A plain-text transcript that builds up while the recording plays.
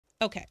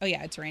Okay. Oh,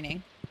 yeah, it's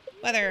raining.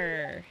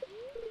 Weather.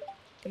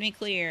 Gonna be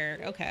clear.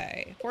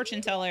 Okay.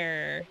 Fortune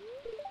teller.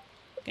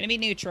 Gonna be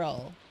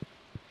neutral.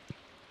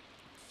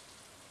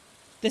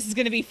 This is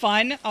gonna be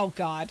fun. Oh,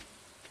 God.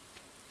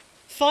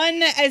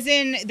 Fun as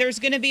in there's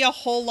gonna be a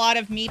whole lot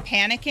of me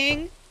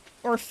panicking,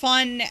 or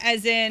fun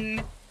as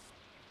in,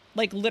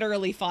 like,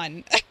 literally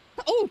fun.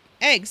 Oh,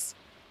 eggs.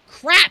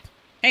 Crap.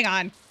 Hang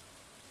on.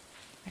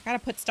 I gotta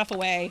put stuff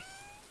away.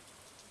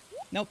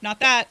 Nope, not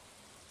that.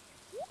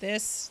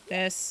 This,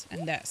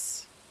 and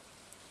this.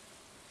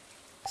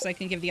 Because I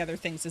can give the other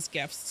things as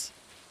gifts.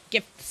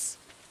 Gifts.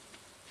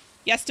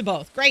 Yes to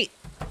both. Great.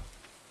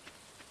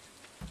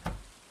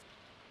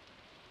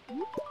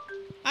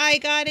 I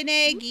got an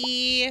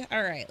eggie.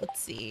 All right,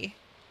 let's see.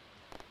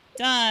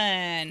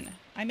 Done.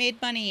 I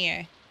made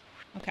money.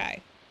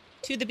 Okay.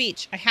 To the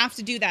beach. I have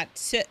to do that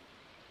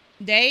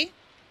today.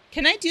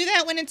 Can I do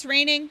that when it's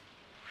raining?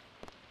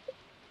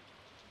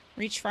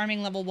 Reach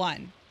farming level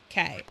 1.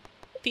 Okay.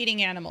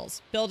 Feeding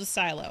animals. Build a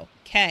silo.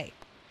 Okay.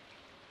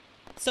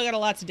 Still got a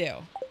lot to do.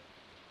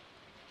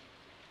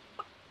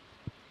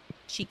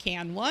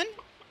 Chican 1.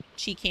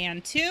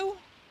 Chican 2.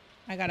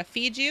 I gotta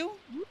feed you.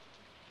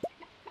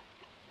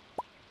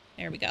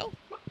 There we go.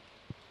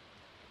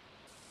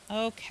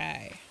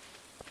 Okay.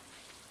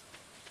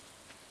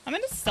 I'm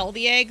gonna sell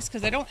the eggs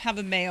because I don't have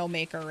a mayo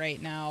maker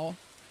right now.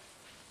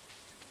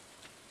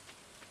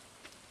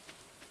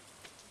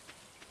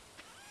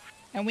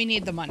 And we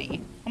need the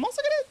money. I'm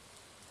also gonna...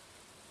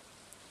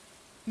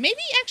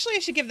 Maybe actually I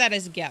should give that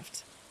as a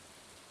gift.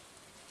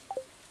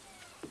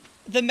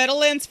 The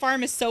Meadowlands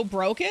farm is so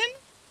broken?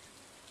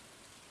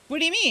 What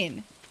do you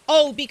mean?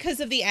 Oh, because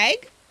of the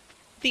egg?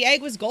 The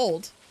egg was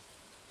gold.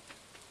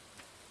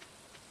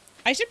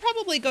 I should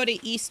probably go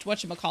to East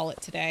whatchamacallit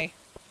today.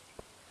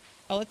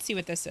 Oh, let's see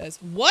what this is.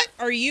 What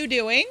are you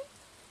doing?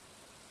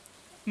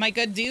 My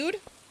good dude?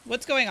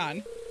 What's going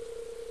on?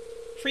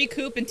 Free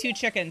coop and 2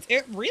 chickens.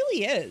 It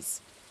really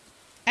is.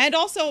 And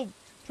also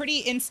pretty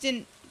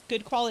instant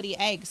good quality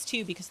eggs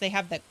too because they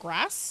have that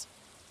grass.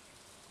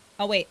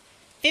 Oh wait.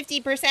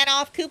 50%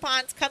 off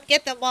coupons. Come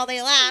get them while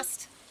they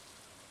last.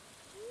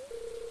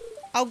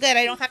 Oh good,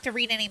 I don't have to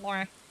read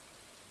anymore.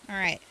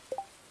 Alright.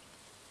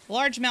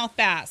 Largemouth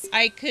bass.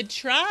 I could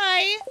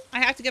try. I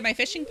have to get my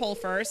fishing pole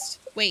first.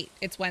 Wait,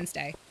 it's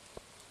Wednesday.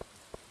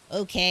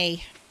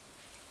 Okay.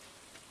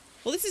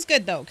 Well, this is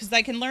good though, because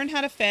I can learn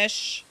how to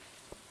fish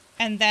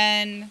and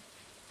then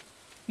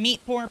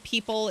meet more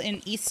people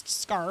in East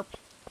Scarp,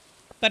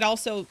 but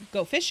also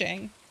go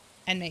fishing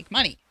and make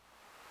money.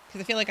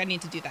 Because I feel like I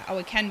need to do that. Oh,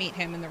 I can meet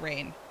him in the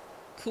rain.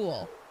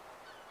 Cool.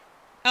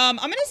 I'm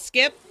going to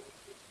skip.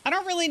 I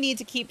don't really need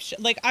to keep...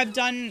 like, I've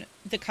done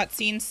the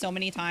cutscenes so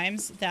many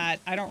times that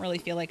I don't really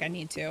feel like I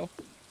need to.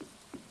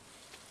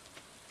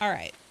 All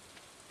right.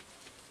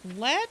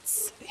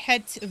 Let's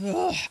head to...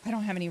 Ugh, I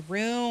don't have any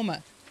room.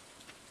 I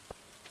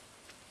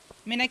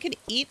mean, I could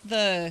eat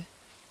the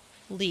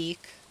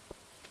leek.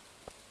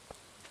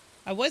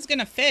 I was going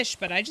to fish,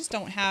 but I just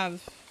don't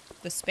have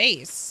the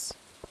space.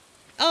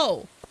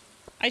 Oh,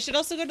 I should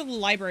also go to the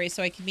library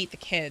so I can meet the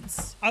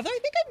kids. Although I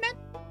think I met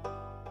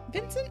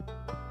Vincent.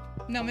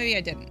 No, maybe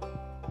I didn't.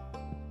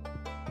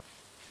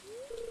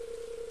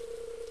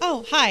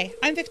 Oh, hi.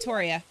 I'm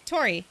Victoria.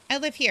 Tori, I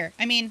live here.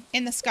 I mean,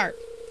 in the Scarp.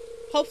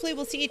 Hopefully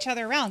we'll see each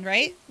other around,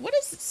 right? What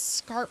does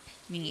Scarp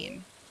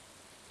mean?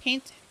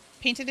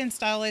 Painted in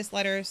stylized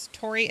letters,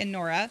 Tori and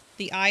Nora.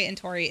 The I in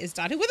Tori is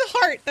dotted with a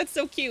heart. That's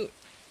so cute.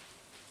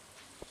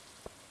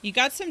 You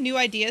got some new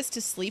ideas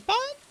to sleep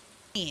on?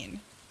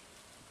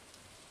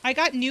 I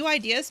got new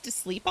ideas to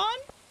sleep on?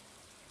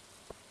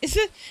 Is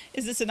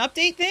this an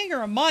update thing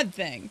or a mod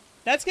thing?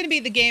 That's going to be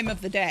the game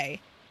of the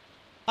day.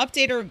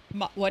 Update or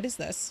what is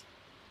this?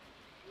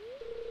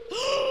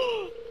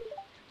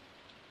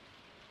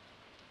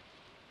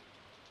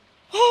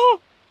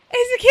 Oh,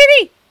 it's a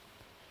kitty!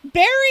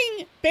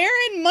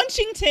 Baron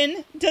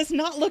Munchington does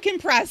not look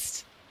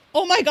impressed.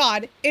 Oh my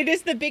god, it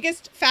is the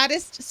biggest,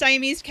 fattest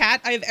Siamese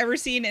cat I have ever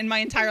seen in my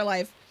entire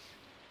life.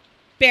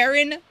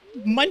 Baron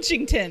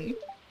Munchington.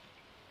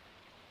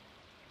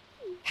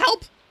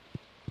 Help!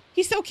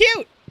 He's so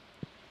cute!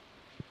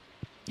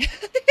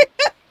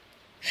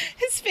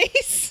 His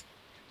face!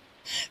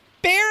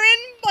 Baron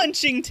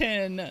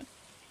Munchington!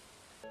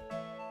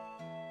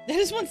 That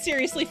is one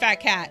seriously fat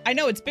cat. I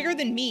know, it's bigger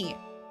than me.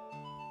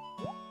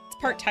 It's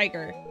part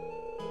tiger.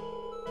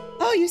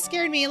 Oh, you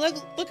scared me. Look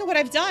at what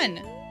I've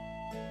done.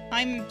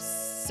 I'm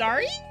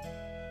sorry?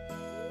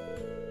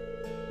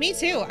 Me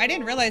too. I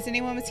didn't realize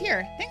anyone was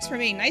here. Thanks for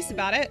being nice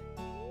about it.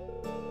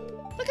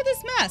 Look at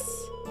this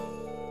mess.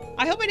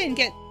 I hope you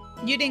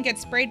didn't get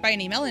sprayed by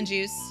any melon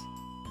juice.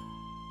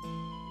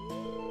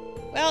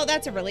 Well,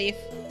 that's a relief.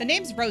 The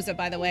name's Rosa,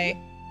 by the way.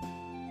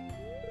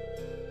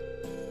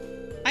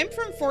 I'm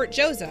from Fort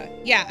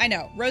Josa. Yeah, I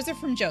know. Rosa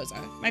from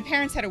Josa. My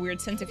parents had a weird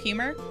sense of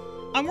humor.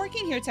 I'm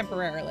working here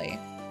temporarily.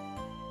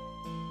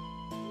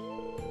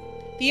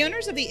 The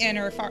owners of the inn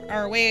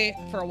are away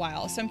for a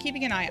while, so I'm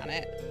keeping an eye on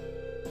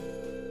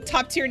it.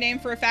 Top tier name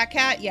for a fat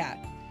cat? Yeah.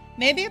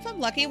 Maybe if I'm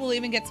lucky, we'll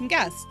even get some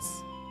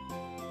guests.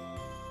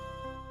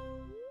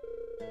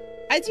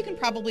 As you can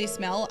probably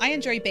smell, I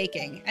enjoy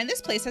baking, and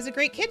this place has a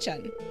great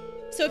kitchen.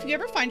 So if you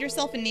ever find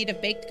yourself in need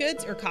of baked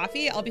goods or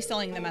coffee, I'll be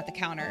selling them at the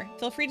counter.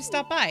 Feel free to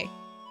stop by.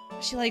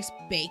 She likes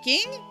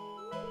baking?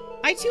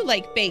 I too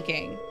like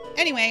baking.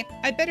 Anyway,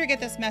 I'd better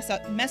get this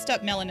messed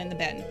up melon in the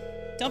bin.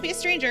 Don't be a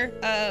stranger.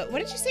 What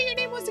did you say your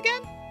name was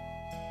again?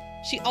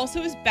 She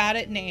also is bad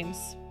at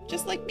names,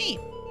 just like me.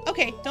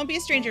 Okay, don't be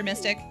a stranger,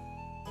 Mystic.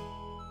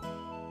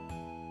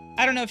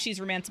 I don't know if she's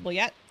romanceable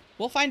yet.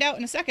 We'll find out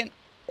in a second.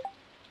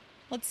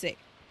 Let's see.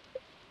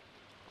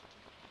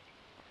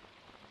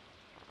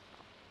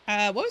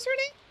 What was her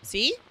name?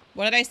 See?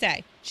 What did I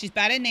say? She's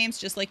bad at names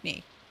just like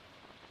me.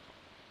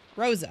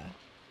 Rosa.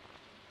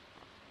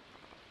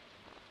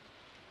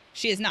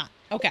 She is not.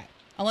 Okay.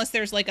 Unless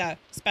there's like a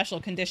special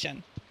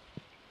condition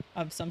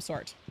of some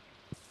sort.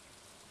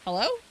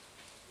 Hello?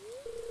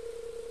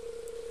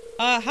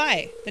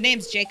 Hi. The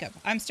name's Jacob.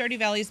 I'm Stardew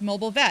Valley's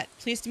mobile vet.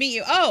 Pleased to meet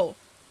you. Oh!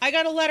 I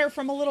got a letter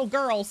from a little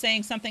girl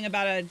saying something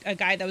about a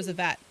guy that was a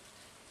vet.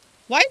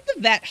 Why is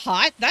the vet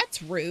hot?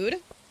 That's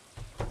rude.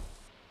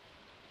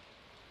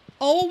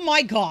 Oh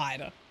my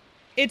god.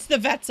 It's the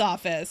vet's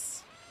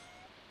office.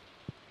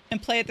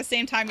 And play at the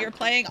same time you're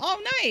playing.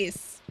 Oh,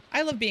 nice.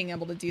 I love being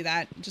able to do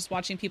that. Just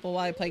watching people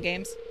while I play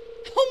games.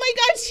 Oh my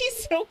god,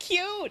 she's so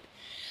cute.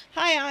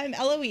 Hi, I'm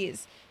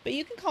Eloise. But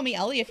you can call me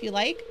Ellie if you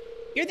like.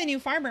 You're the new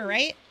farmer,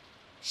 right?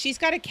 She's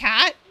got a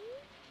cat.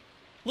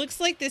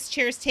 Looks like this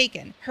chair's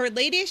taken. Her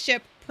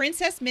ladyship,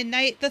 Princess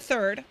Midnight the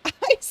Third,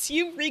 eyes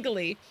you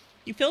regally.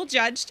 You feel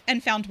judged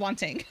and found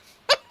wanting.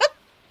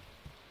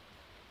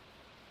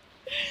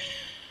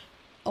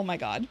 Oh my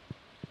god.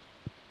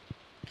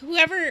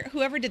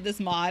 Whoever did this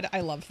mod,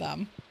 I love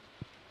them.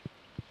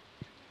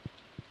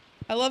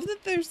 I love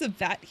that there's a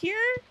vet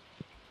here.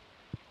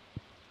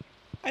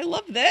 I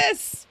love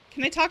this.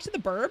 Can I talk to the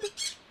burb?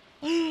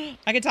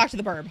 I can talk to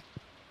the burb.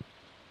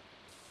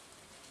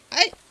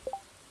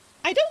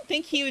 I don't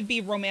think he would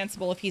be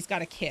romanceable if he's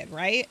got a kid,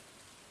 right?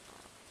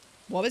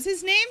 What was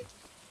his name?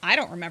 I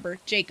don't remember.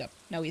 Jacob.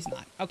 No, he's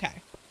not.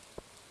 Okay.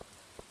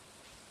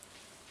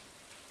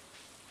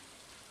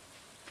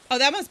 Oh,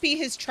 that must be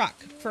his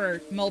truck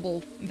for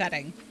mobile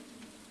vetting.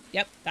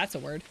 Yep, that's a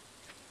word.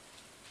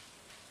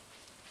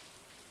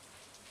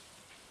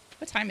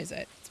 What time is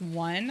it? It's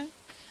 1.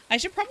 I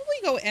should probably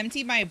go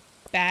empty my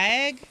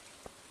bag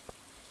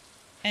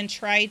and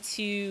try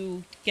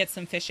to get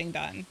some fishing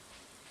done.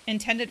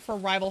 Intended for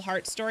rival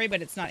heart story,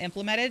 but it's not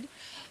implemented.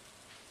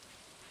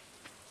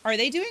 Are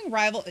they doing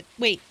rival?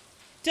 Wait,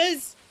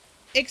 does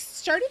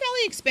Stardew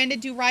Valley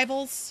Expanded do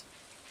rivals?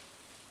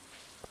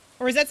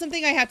 Or is that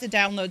something I have to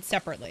download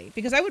separately?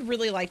 Because I would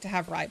really like to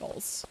have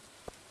rivals.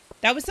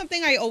 That was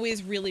something I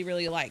always really,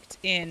 really liked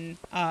in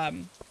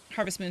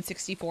Harvest Moon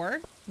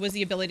 64, was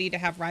the ability to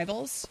have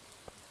rivals.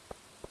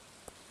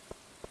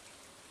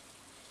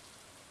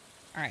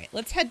 All right,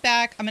 let's head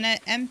back. I'm going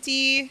to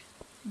empty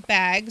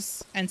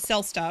bags and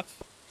sell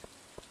stuff.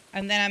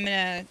 And then I'm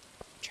going to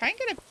try and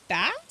get a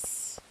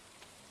bass.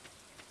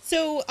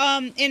 So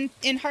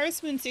in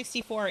Harvest Moon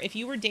 64, if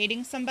you were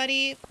dating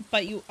somebody,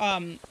 but you...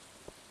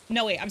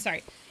 No, wait, I'm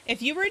sorry.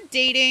 If you were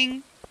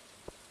dating...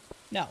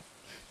 No.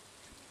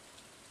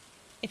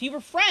 If you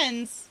were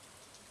friends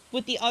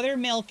with the other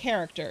male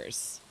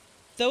characters,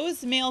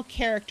 those male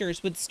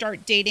characters would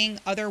start dating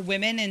other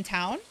women in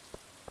town.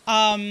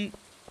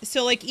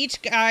 So, like,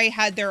 each guy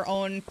had their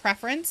own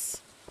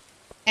preference,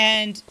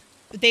 and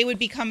they would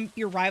become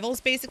your rivals,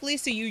 basically.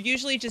 So you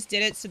usually just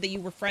did it so that you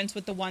were friends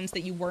with the ones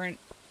that you weren't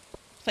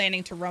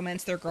planning to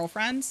romance their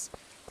girlfriends.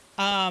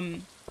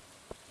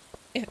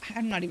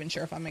 I'm not even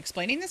sure if I'm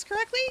explaining this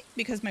correctly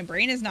because my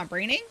brain is not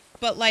braining,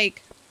 but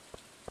like,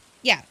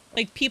 yeah,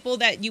 like people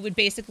that you would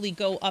basically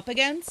go up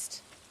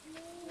against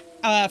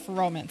for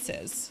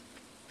romances.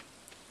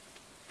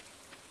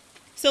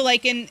 So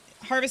like in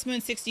Harvest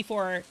Moon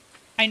 64,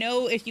 I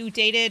know if you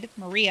dated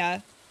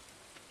Maria,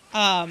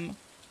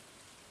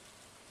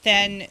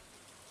 then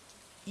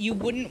you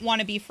wouldn't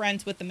want to be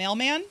friends with the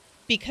mailman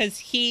because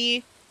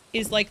he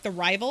is like the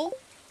rival.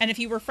 And if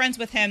you were friends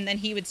with him, then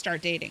he would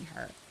start dating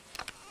her.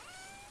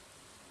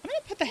 I'm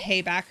going to put the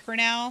hay back for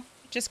now,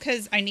 just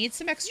because I need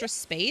some extra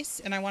space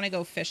and I want to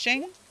go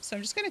fishing. So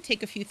I'm just going to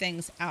take a few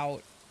things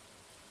out.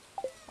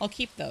 I'll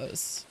keep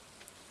those.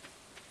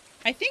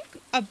 I think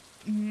a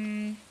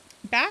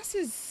bass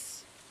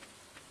is...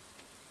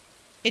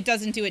 It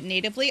doesn't do it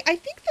natively. I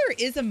think there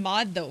is a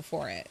mod, though,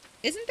 for it.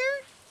 Isn't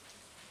there?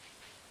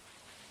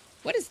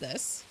 What is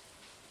this?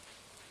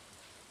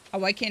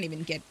 Oh, I can't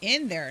even get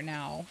in there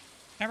now.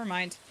 Never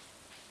mind.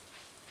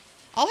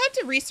 I'll have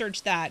to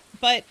research that,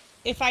 but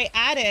if I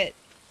add it,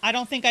 I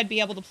don't think I'd be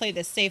able to play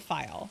this save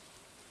file.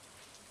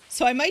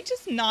 So I might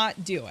just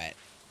not do it.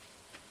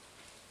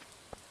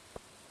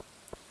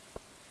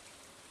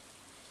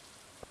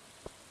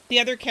 The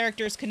other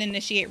characters can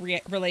initiate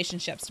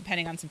relationships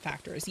depending on some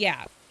factors.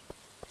 Yeah.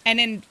 And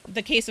in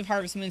the case of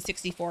Harvest Moon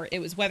 64, it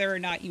was whether or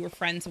not you were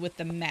friends with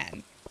the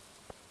men.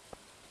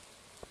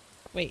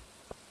 Wait,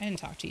 I didn't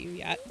talk to you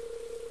yet.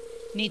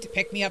 Need to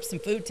pick me up some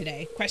food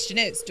today. Question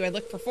is, do I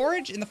look for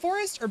forage in the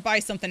forest or buy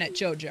something at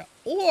Jojo?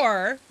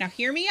 Or, now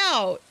hear me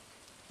out,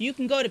 you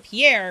can go to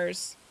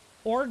Pierre's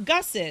or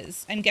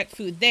Gus's and get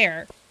food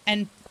there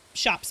and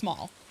shop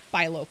small,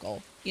 buy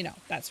local, you know,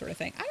 that sort of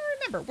thing. I don't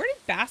remember. Where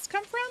did bass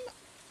come from?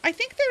 I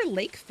think they're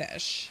lake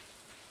fish.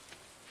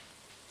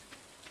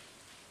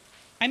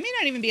 I may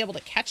not even be able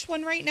to catch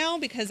one right now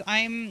because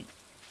I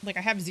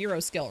have 0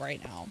 skill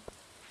right now.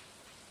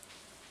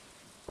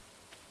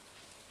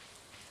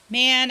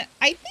 Man,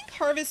 I think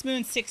Harvest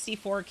Moon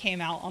 64 came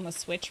out on the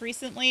Switch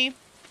recently.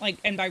 Like,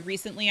 and by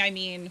recently, I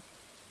mean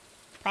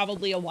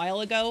probably a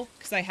while ago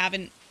because I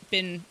haven't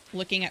been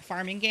looking at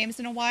farming games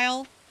in a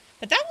while.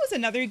 But that was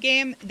another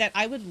game that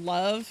I would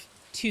love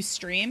to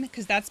stream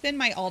because that's been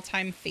my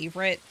all-time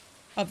favorite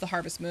of the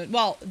Harvest Moon.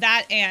 Well,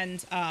 that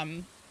and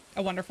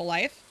A Wonderful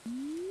Life.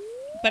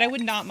 But I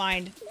would not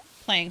mind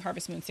playing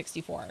Harvest Moon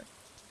 64.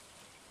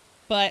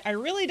 But I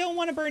really don't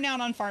want to burn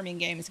out on farming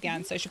games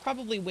again, so I should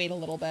probably wait a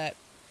little bit.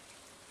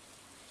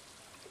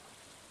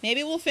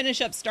 Maybe we'll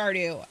finish up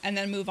Stardew and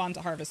then move on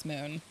to Harvest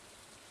Moon.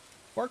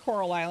 Or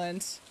Coral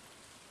Island.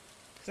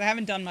 Because I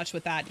haven't done much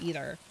with that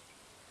either.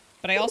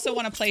 But I also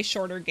want to play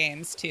shorter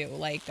games too.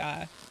 Like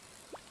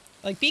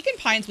Beacon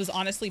Pines was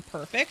honestly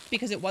perfect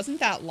because it wasn't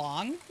that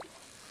long.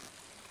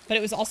 But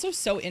it was also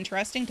so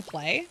interesting to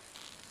play.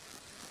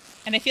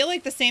 And I feel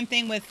like the same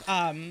thing with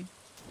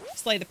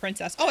Slay the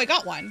Princess. Oh, I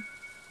got one.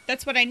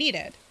 That's what I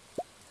needed.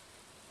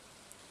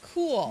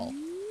 Cool.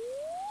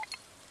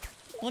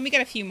 Let me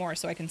get a few more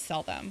so I can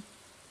sell them.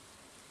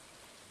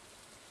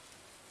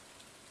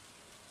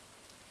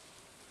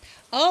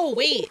 Oh,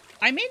 wait.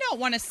 I may not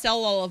want to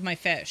sell all of my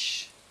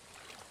fish.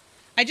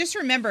 I just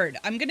remembered.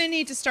 I'm going to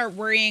need to start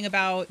worrying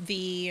about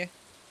the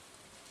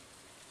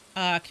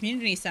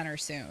community center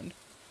soon.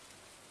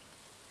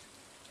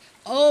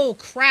 Oh,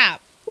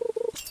 crap.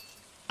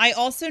 I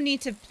also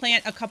need to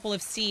plant a couple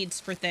of seeds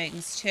for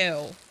things,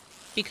 too.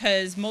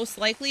 Because most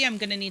likely I'm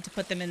going to need to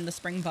put them in the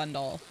spring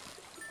bundle.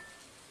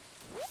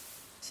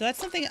 So that's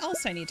something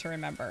else I need to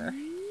remember. I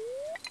mean,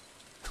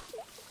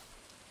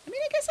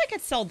 I guess I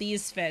could sell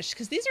these fish,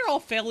 because these are all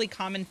fairly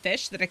common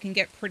fish that I can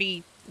get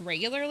pretty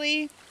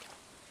regularly.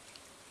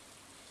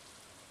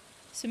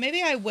 So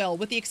maybe I will,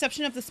 with the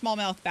exception of the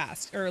smallmouth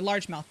bass, or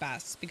largemouth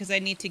bass, because I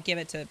need to give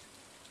it to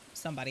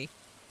somebody.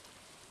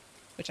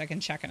 Which I can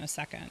check in a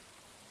second.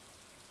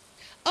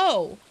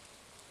 Oh!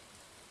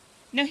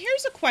 Now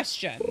here's a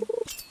question.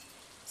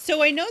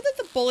 So I know that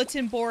the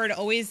bulletin board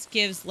always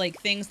gives, like,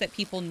 things that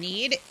people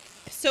need.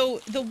 So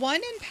the one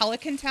in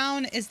Pelican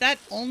Town, is that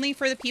only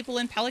for the people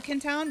in Pelican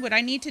Town? Would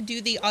I need to do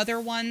the other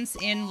ones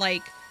in,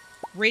 like,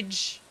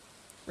 Ridge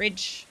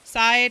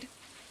Side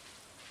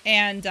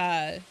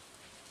and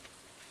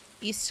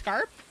East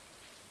Scarp?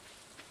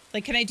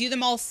 Like, can I do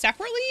them all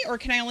separately, or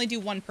can I only do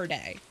one per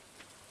day?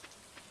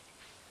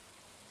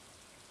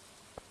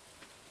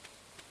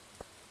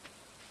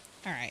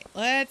 All right,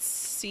 let's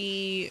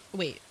see.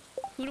 Wait,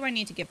 who do I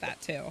need to give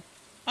that to?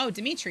 Oh,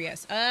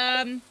 Demetrius.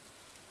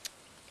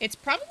 It's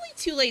probably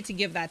too late to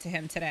give that to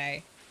him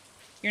today.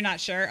 You're not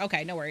sure?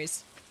 Okay, no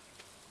worries.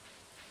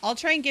 I'll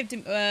try and give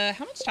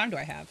how much time do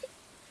I have?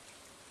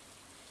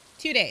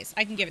 2 days.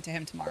 I can give it to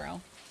him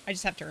tomorrow. I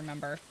just have to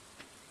remember.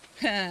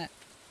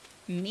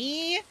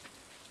 Me?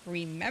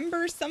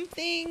 Remember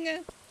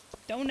something?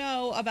 Don't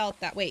know about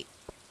that. Wait.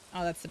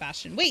 Oh, that's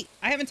Sebastian. Wait,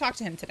 I haven't talked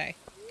to him today.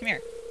 Come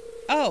here.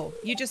 Oh,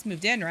 you just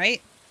moved in,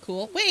 right?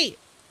 Cool. Wait.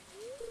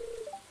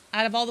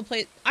 Out of all the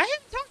places, I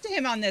haven't talked to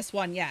him on this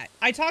one yet.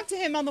 I talked to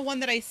him on the one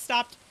that I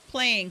stopped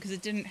playing because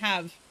it didn't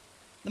have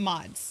the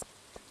mods.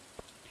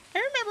 I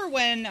remember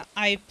when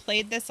I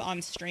played this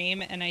on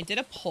stream and I did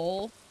a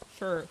poll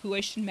for who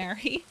I should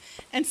marry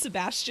and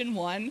Sebastian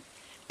won.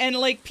 And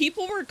like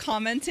people were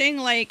commenting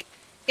like,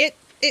 it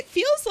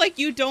feels like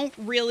you don't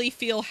really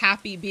feel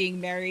happy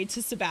being married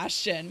to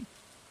Sebastian.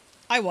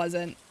 I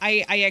wasn't.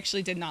 I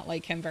actually did not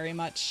like him very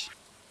much.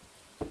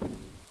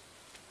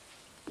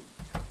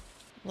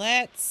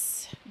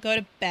 Let's go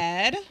to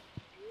bed.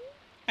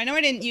 I know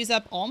I didn't use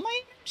up all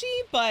my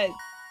energy, but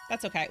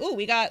that's okay. Ooh,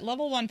 we got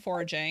level 1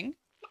 foraging.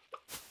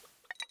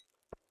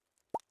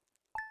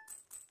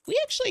 We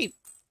actually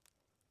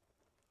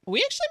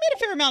made a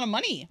fair amount of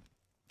money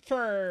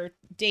for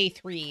day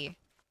 3.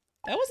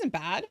 That wasn't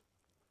bad.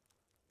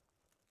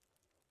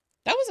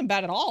 That wasn't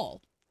bad at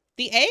all.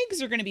 The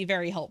eggs are going to be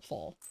very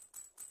helpful.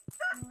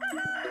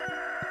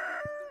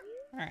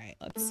 All right,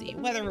 let's see.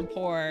 Weather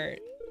report.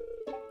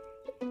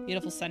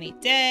 Beautiful sunny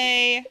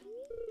day.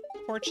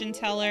 Fortune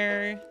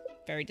teller.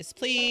 Very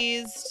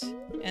displeased.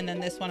 And then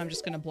this one I'm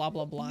just going to blah,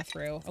 blah, blah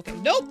through. Okay,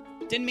 nope.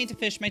 Didn't mean to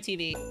fish my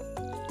TV.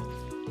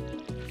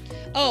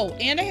 Oh,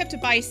 and I have to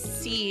buy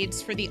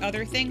seeds for the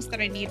other things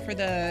that I need for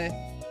the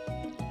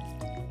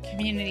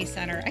community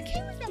center. I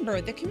can't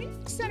remember. The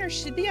community center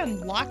should be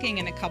unlocking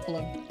in a couple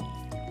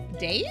of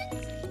days,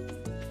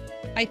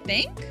 I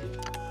think.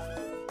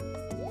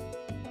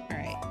 All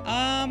right.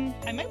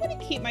 I might want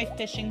to keep my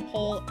fishing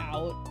pole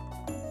out.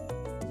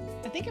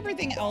 I think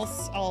everything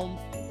else I'll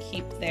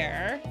keep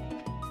there.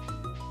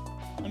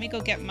 Let me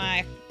go get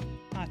my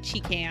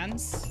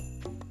Chicans.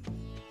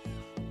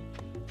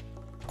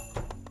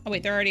 Oh,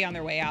 wait, they're already on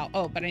their way out.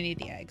 Oh, but I need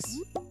the eggs.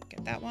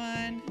 Get that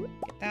one.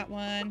 Get that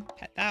one.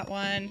 Pet that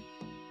one.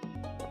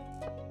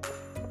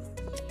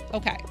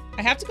 Okay.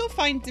 I have to go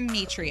find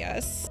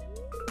Demetrius.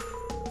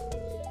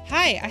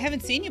 Hi, I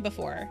haven't seen you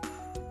before.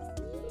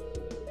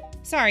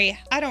 Sorry,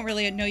 I don't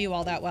really know you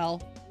all that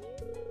well.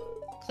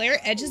 Claire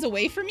edges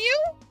away from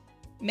you?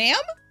 Ma'am?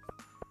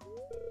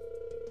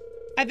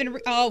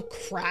 Oh,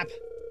 crap.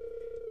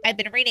 I've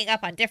been reading up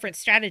on different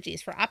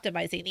strategies for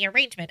optimizing the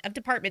arrangement of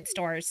department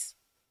stores.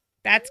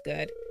 That's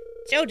good.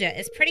 Joja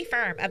is pretty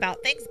firm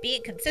about things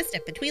being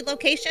consistent between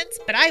locations,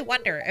 but I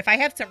wonder if I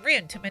have some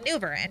room to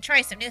maneuver and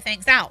try some new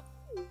things out.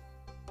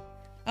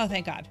 Oh,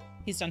 thank God.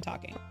 He's done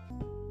talking.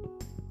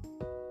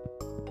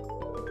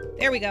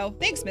 There we go.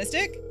 Thanks,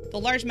 Mystic. The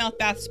largemouth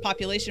bath's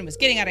population was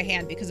getting out of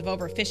hand because of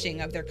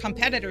overfishing of their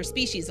competitor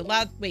species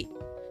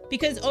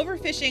because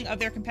overfishing of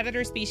their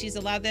competitor species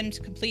allowed them to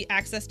complete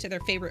access to their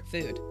favorite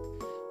food.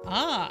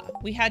 Ah,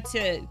 we had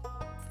to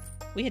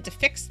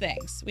fix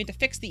things. We had to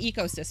fix the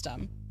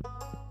ecosystem.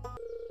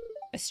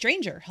 A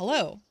stranger,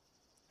 hello.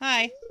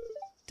 Hi.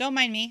 Don't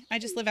mind me. I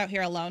just live out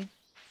here alone.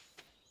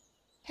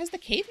 Has the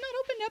cave not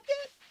opened up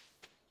yet?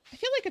 I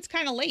feel like it's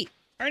kind of late.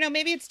 Or no,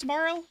 maybe it's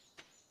tomorrow?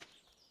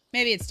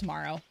 Maybe it's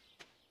tomorrow.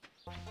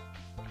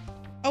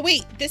 Oh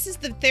wait, this is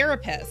the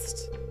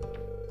therapist.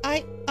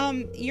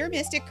 You're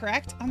Mystic,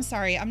 correct? I'm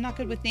sorry, I'm not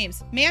good with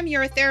names. Ma'am,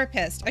 you're a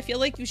therapist. I feel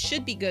like you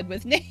should be good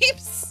with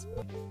names.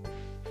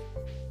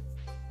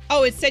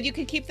 Oh, it said you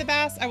could keep the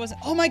bass?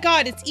 Oh my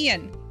God, it's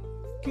Ian.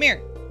 Come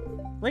here.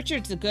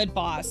 Richard's a good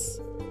boss.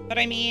 But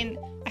I mean,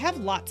 I have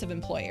lots of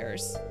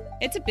employers.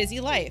 It's a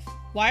busy life.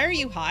 Why are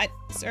you hot,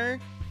 sir?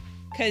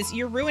 Because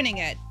you're ruining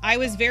it. I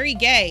was very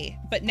gay,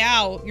 but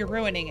now you're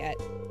ruining it.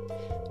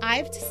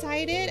 I've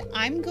decided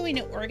I'm going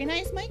to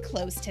organize my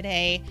clothes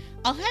today.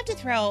 I'll have to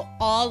throw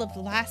all of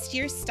last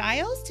year's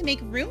styles to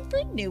make room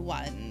for new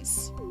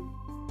ones.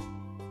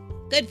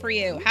 Good for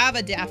you. Have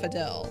a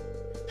daffodil.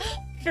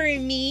 For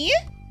me?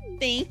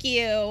 Thank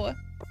you.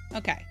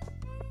 Okay.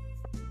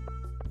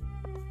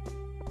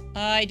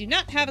 I do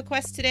not have a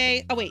quest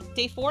today. Oh, wait.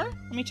 Day 4?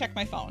 Let me check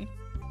my phone.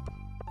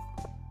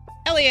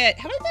 Elliot.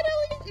 Have I met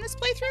Elliot in this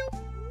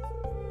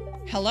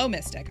playthrough? Hello,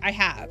 Mystic. I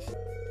have.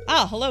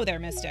 Ah, hello there,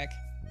 Mystic.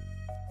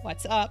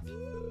 What's up?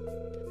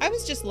 I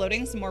was just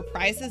loading some more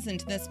prizes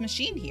into this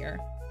machine here.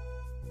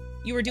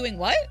 You were doing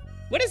what?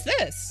 What is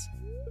this?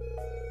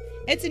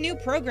 It's a new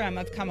program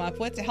I've come up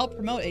with to help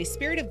promote a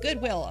spirit of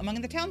goodwill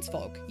among the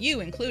townsfolk,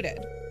 you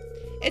included.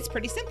 It's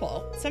pretty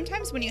simple.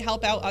 Sometimes when you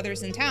help out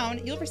others in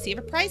town, you'll receive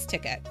a prize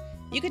ticket.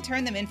 You can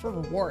turn them in for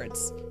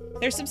rewards.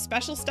 There's some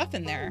special stuff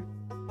in there.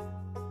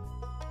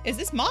 Is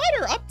this mod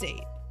or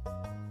update?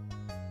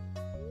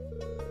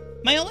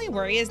 My only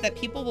worry is that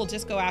people will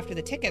just go after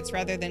the tickets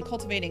rather than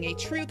cultivating a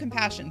true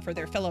compassion for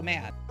their fellow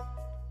man.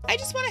 I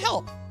just want to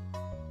help.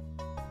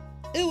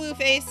 Ooh,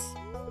 face.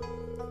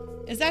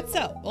 Is that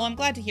so? Well, I'm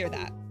glad to hear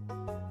that.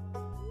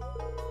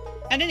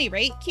 At any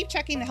rate, keep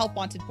checking the Help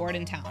Wanted board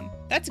in town.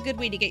 That's a good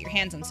way to get your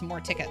hands on some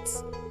more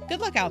tickets. Good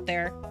luck out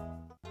there.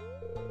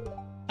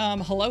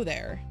 Hello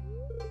there.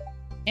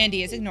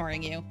 Andy is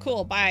ignoring you.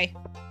 Cool, bye.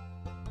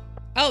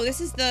 Oh,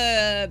 this is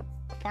the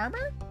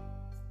farmer?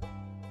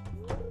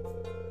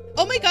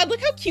 Oh my God, look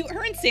how cute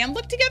her and Sam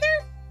look together.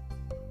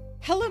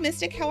 Hello,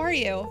 Mystic, how are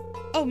you?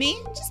 Oh, me?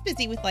 Just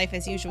busy with life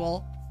as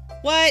usual.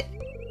 What?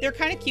 They're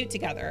kind of cute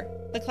together.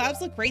 The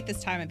clouds look great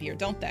this time of year,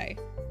 don't they?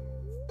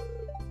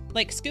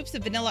 Like scoops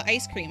of vanilla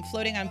ice cream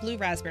floating on blue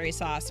raspberry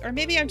sauce. Or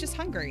maybe I'm just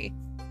hungry.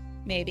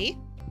 Maybe.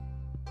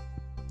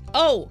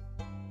 Oh,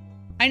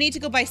 I need to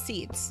go buy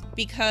seeds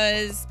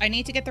because I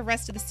need to get the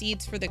rest of the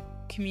seeds for the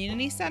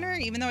community center.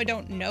 Even though I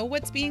don't know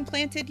what's being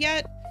planted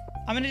yet,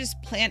 I'm going to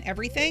just plant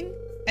everything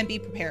and be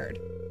prepared.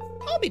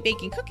 I'll be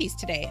baking cookies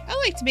today. I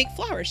like to make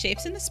flower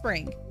shapes in the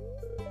spring.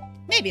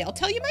 Maybe I'll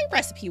tell you my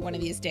recipe one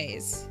of these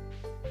days.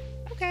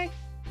 Okay.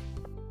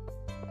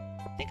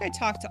 I think I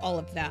talked to all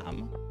of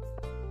them.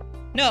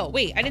 No,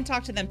 wait, I didn't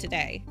talk to them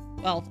today.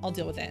 Well, I'll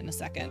deal with it in a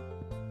second.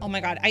 Oh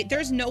my God,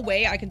 there's no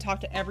way I can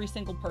talk to every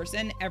single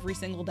person every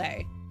single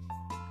day.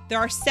 There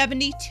are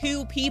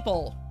 72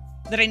 people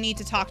that I need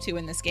to talk to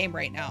in this game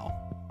right now.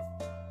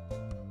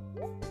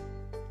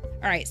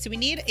 All right, so we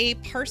need a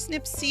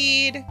parsnip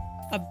seed,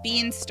 a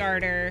bean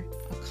starter,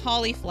 a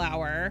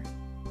cauliflower,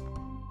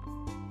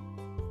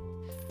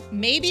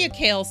 maybe a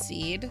kale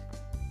seed,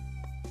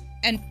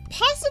 and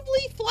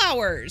possibly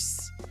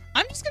flowers.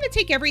 I'm just gonna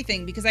take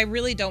everything because I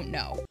really don't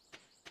know.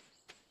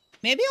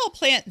 Maybe I'll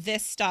plant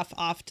this stuff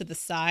off to the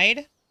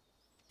side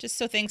just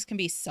so things can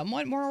be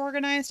somewhat more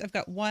organized. I've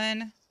got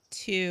 1,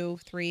 2,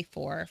 3,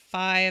 4,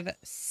 5,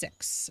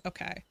 6.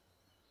 Okay.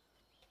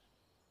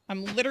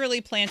 I'm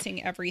literally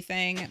planting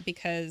everything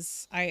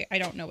because I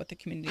don't know what the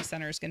community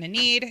center is going to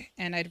need,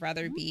 and I'd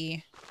rather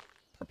be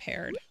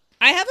prepared.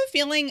 I have a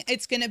feeling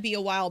it's going to be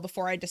a while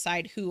before I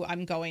decide who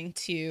I'm going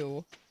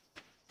to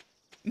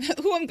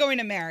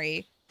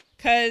marry.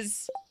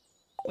 Because,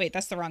 wait,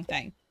 that's the wrong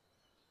thing.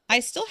 I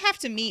still have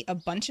to meet a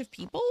bunch of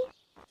people.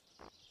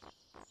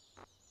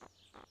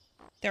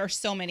 There are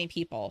so many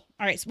people.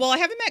 All right. Well, I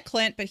haven't met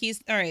Clint, but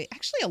he's... All right.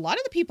 Actually, a lot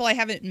of the people I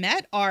haven't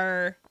met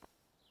are...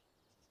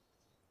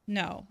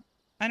 No.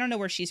 I don't know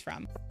where she's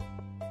from.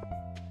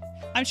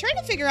 I'm trying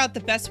to figure out the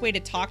best way to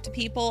talk to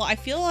people. I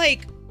feel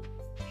like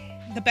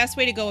the best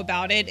way to go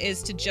about it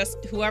is to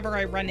just... Whoever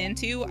I run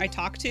into, I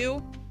talk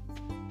to.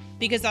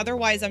 Because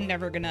otherwise, I'm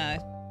never gonna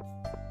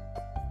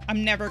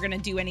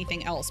do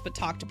anything else but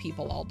talk to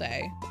people all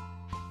day.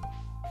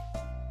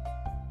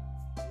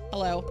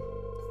 Hello.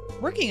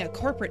 Working a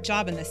corporate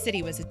job in the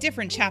city was a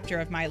different chapter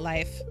of my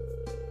life.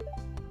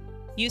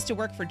 You used to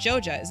work for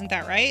Joja, isn't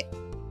that right?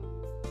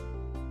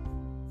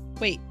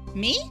 Wait,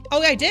 me?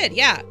 Oh, I did,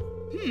 yeah.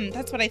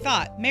 That's what I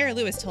thought. Mayor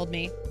Lewis told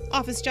me.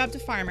 Office job to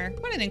farmer.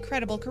 What an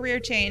incredible career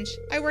change.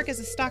 I work as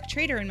a stock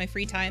trader in my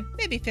free time,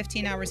 maybe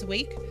 15 hours a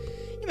week.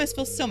 You must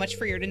feel so much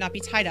freer to not be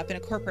tied up in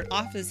a corporate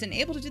office and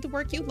able to do the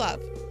work you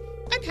love.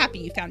 I'm happy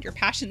you found your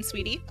passion,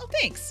 sweetie. Oh,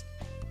 thanks.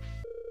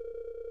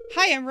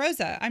 Hi, I'm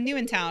Rosa. I'm new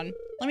in town.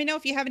 Let me know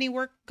if you have any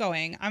work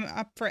going. I'm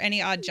up for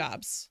any odd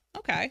jobs.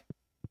 Okay.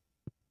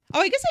 Oh,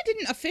 I guess I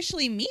didn't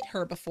officially meet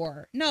her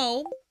before.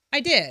 No,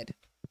 I did.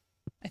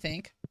 I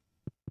think.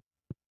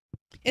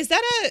 Is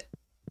the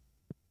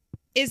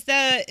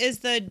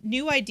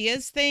new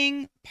ideas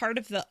thing part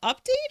of the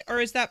update, or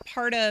is that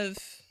part of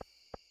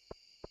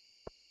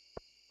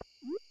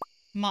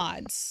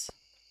mods?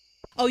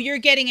 Oh, you're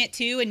getting it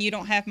too and you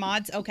don't have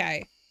mods?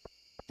 Okay.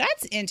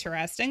 That's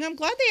interesting. I'm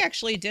glad they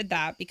actually did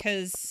that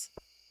because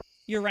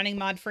you're running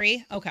mod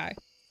free? Okay.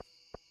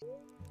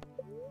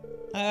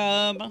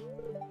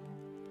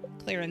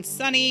 Clear and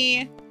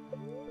sunny.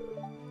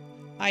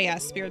 Ah, yeah,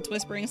 Spirit's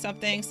whispering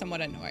something.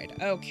 Somewhat annoyed.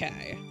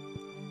 Okay.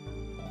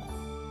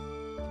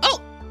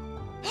 Oh!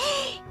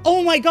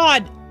 Oh my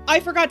god! I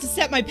forgot to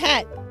set my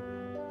pet!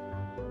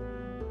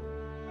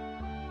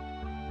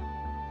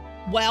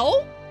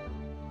 Well?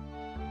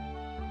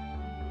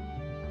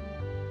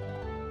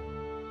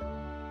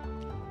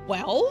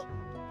 Well,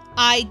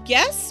 I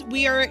guess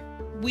we are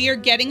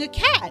getting a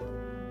cat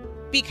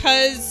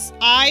because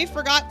I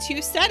forgot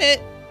to set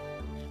it.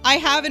 I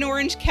have an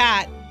orange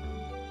cat.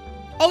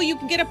 Oh, you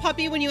can get a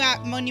puppy when you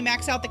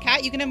max out the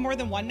cat. You can have more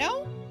than one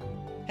now?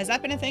 Has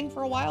that been a thing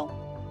for a while?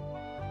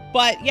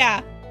 But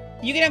yeah,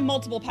 you can have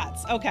multiple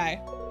pets.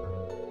 Okay.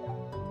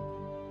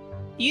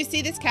 You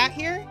see this cat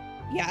here?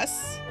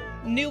 Yes.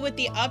 New with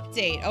the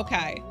update.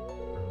 Okay.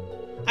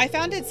 I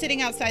found it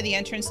sitting outside the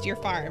entrance to your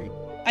farm.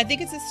 I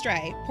think it's a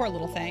stray. Poor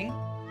little thing.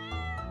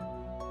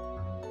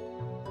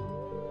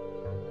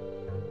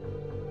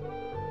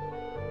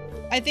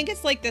 I think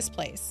it's like this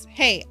place.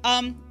 Hey,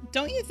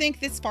 don't you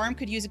think this farm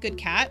could use a good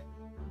cat?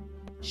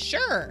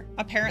 Sure.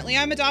 Apparently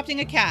I'm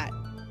adopting a cat.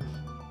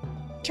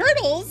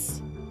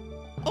 Turtles?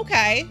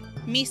 Okay.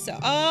 Miso.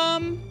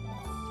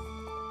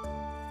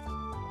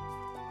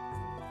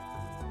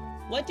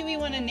 What do we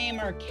want to name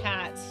our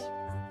cat?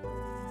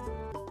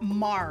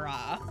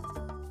 Mara.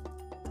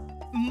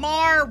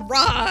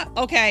 Mara!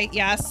 Okay,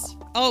 yes.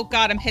 Oh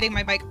god, I'm hitting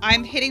my mic.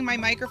 I'm hitting my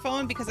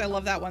microphone because I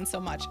love that one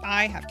so much.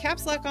 I have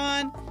caps lock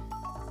on.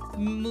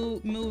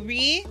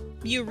 Muri?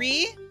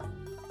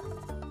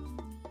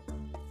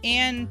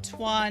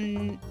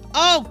 Antoine.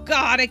 Oh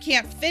god, I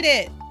can't fit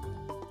it.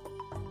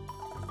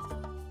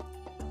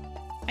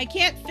 I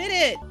can't fit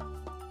it.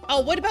 Oh,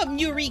 what about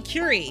Muri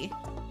Curie?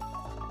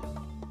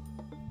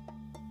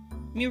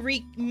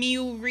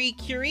 Muri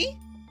Curie?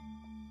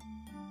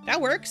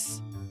 That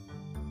works.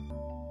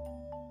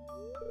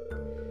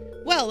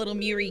 Well, little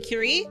Muri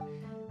Curie,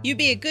 you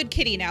be a good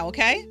kitty now,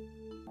 okay?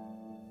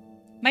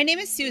 My name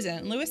is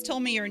Susan. Lewis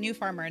told me you're a new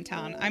farmer in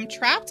town. I'm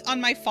trapped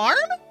on my farm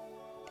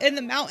in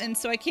the mountains,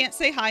 so I can't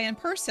say hi in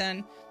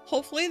person.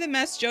 Hopefully the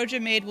mess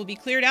Joja made will be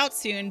cleared out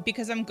soon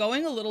because I'm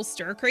going a little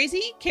stir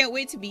crazy. Can't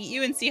wait to meet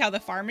you and see how the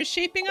farm is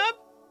shaping up.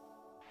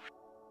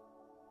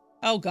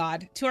 Oh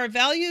god. To our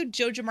valued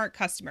Joja Mart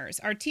customers,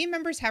 our team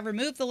members have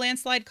removed the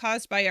landslide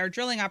caused by our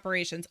drilling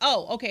operations.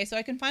 Oh, okay, so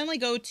I can finally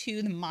go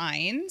to the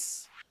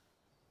mines.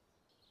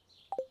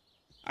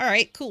 All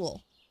right,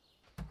 cool.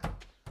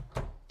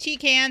 Tea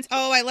cans.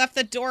 Oh, I left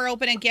the door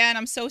open again.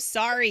 I'm so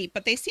sorry,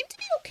 but they seem to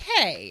be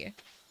okay.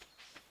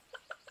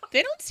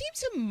 They don't seem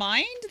to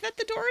mind that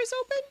the door is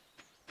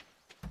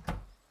open.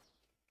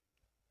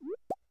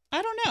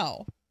 I don't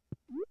know.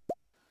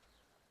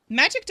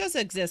 Magic does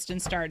exist in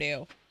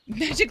Stardew.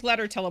 Magic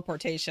letter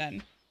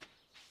teleportation.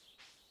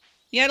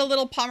 You had a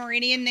little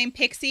Pomeranian named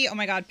Pixie. Oh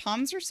my god,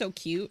 Poms are so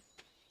cute.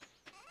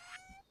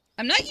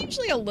 I'm not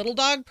usually a little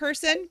dog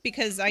person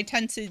because I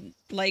tend to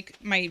like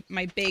my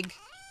big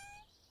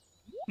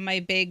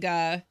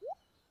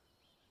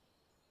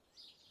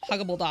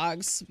huggable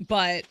dogs,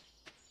 but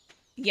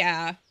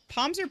yeah,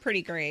 Poms are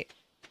pretty great.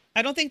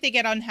 I don't think they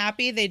get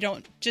unhappy. They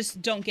don't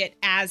get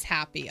as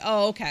happy.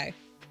 Oh, okay.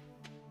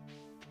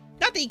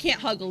 Not that you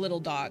can't hug a little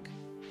dog.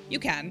 You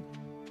can.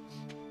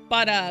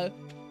 But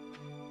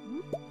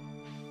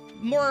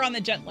more on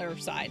the gentler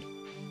side.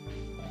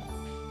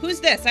 Who's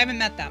this? I haven't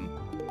met them.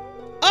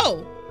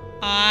 Oh,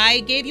 I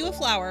gave you a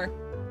flower.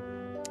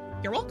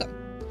 You're welcome.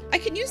 I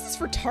can use this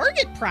for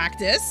target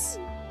practice.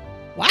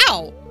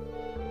 Wow.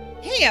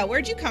 Hey,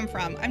 where'd you come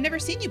from? I've never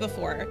seen you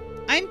before.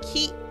 I'm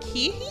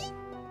Kihi?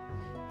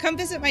 Come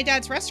visit my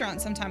dad's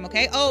restaurant sometime,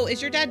 okay? Oh,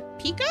 is your dad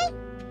Pika?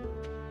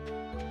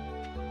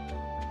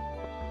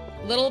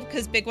 Little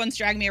because big ones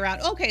drag me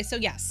around. Okay, so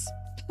yes.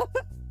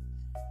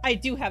 I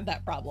do have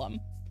that problem.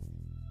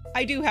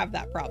 I do have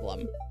that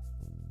problem.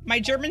 My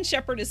German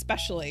Shepherd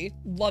especially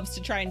loves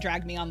to try and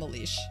drag me on the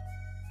leash.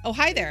 Oh,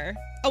 hi there.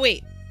 Oh,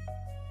 wait.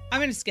 I'm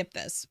going to skip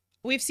this.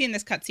 We've seen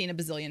this cutscene a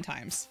bazillion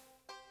times.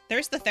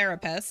 There's the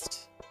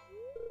therapist.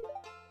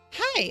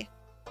 Hi.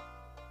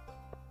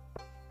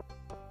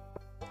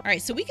 All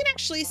right, so we can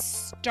actually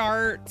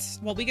start...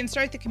 Well, we can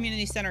start at the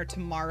community center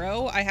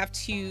tomorrow. I have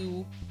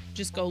to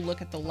just go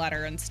look at the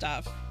letter and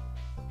stuff.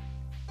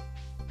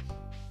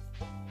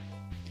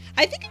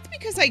 I think it's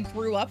because I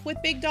grew up with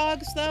big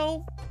dogs,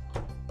 though.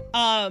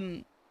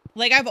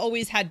 Like I've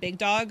always had big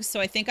dogs, so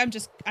I think I'm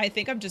just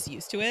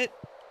used to it.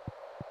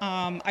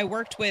 I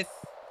worked with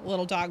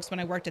little dogs when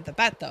I worked at the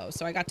vet, though,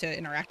 so I got to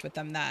interact with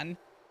them then.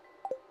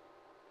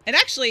 And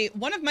actually,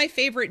 one of my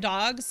favorite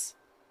dogs,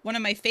 one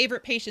of my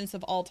favorite patients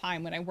of all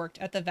time when I worked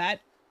at the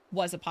vet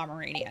was a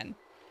Pomeranian.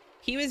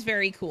 He was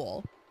very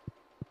cool.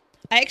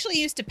 I actually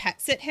used to pet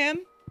sit him.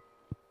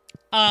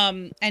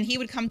 And he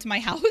would come to my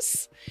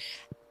house.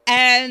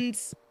 And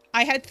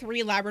I had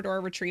 3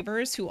 Labrador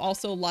retrievers who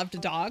also loved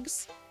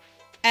dogs.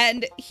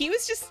 And he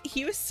was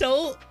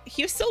so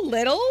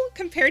little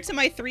compared to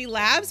my 3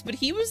 labs, but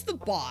he was the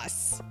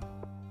boss.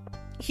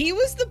 He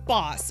was the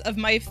boss of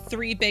my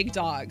 3 big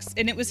dogs,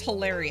 and it was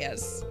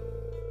hilarious.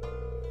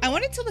 I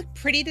wanted to look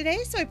pretty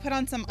today, so I put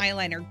on some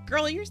eyeliner.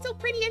 Girl, you're so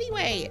pretty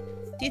anyway.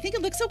 Do you think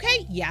it looks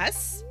okay?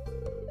 Yes.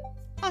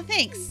 Oh,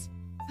 thanks.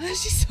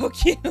 She's so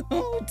cute.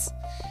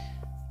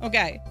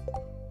 Okay.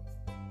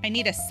 I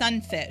need a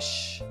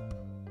sunfish.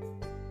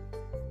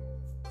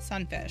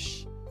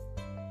 Sunfish.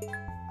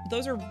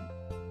 Those are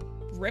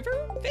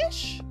river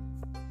fish?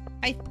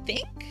 I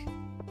think?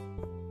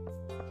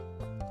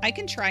 I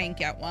can try and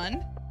get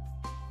one.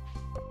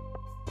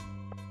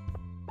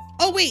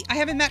 Oh, wait. I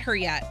haven't met her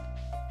yet.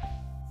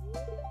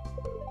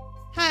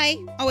 Hi.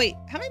 Oh, wait.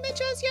 Have I met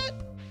Jazz yet?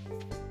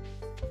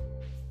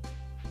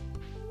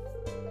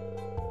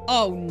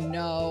 Oh,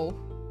 no.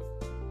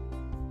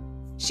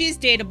 She's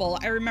dateable.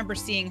 I remember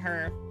seeing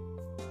her.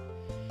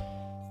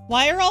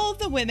 Why are all of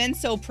the women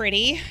so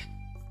pretty?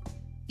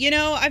 You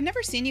know, I've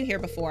never seen you here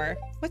before.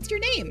 What's your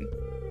name?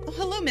 Oh,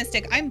 hello,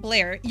 Mystic. I'm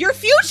Blair. Your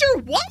future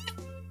what?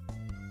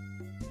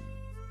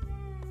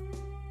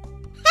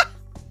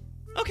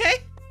 Okay.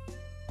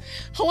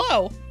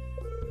 Hello.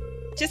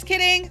 Just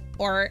kidding.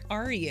 Or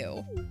are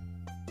you?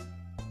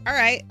 All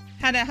right.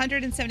 Had a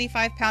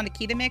 175-pound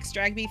Akita mix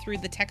drag me through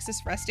the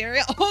Texas rest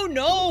area. Oh,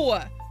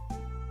 no.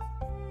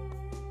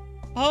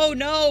 Oh,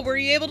 no. Were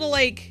you able to,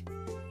 like,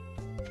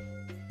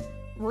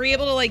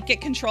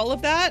 get control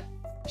of that?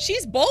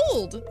 She's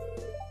bold.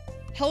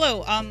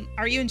 Hello,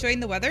 are you enjoying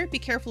the weather? Be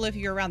careful if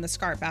you're around the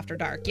scarp after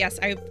dark. Yes,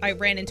 I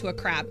ran into a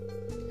crab.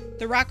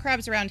 The rock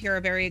crabs around here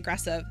are very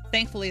aggressive.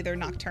 Thankfully, they're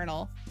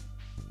nocturnal.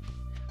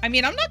 I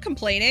mean, I'm not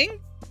complaining.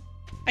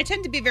 I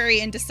tend to be very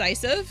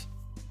indecisive.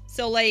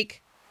 So,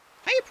 like,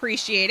 I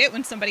appreciate it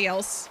when somebody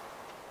else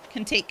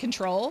can take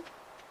control.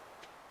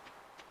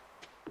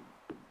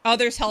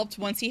 Others helped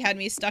once he had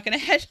me stuck in a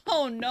hedge.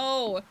 Oh,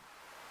 no.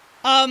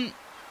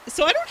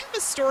 So I don't have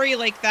a story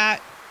like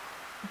that.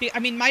 I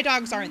mean, my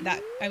dogs aren't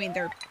that. I mean,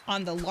 they're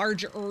on the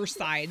larger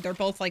side. They're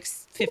both like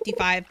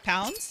 55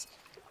 pounds,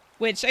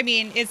 which, I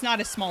mean, is not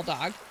a small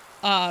dog.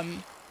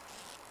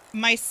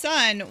 My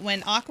son,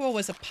 when Aqua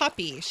was a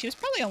puppy, she was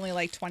probably only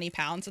like 20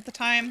 pounds at the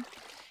time.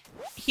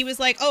 He was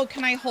like, oh,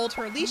 can I hold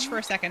her leash for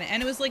a second?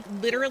 And it was like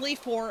literally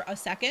for a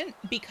second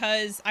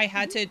because I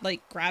had to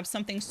like grab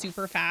something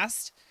super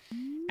fast.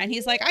 And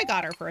he's like, I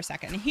got her for a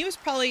second. And he was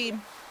probably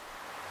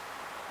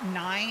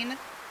 9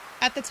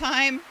 at the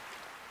time.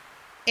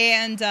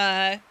 And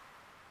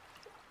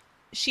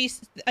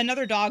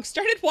another dog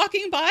started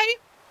walking by,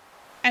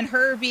 and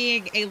her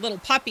being a little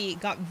puppy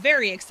got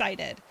very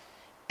excited.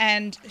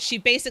 And she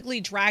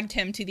basically dragged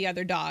him to the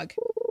other dog,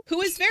 who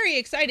was very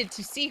excited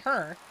to see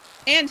her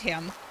and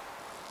him.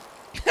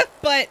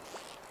 But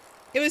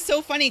it was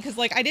so funny because,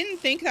 like, I didn't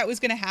think that was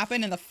going to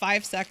happen in the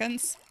 5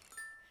 seconds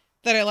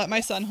that I let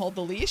my son hold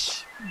the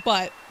leash,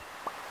 but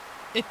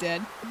it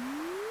did.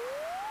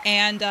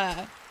 And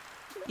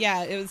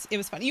yeah, it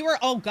was fun. You were,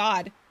 oh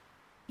God.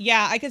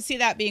 Yeah, I could see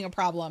that being a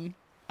problem,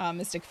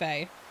 Mystic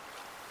Faye.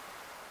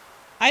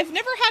 I've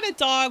never had a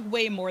dog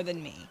weigh more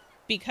than me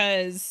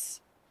because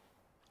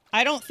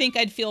I don't think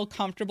I'd feel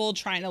comfortable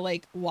trying to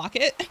like walk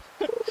it.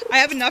 I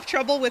have enough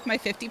trouble with my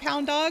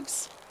 50-pound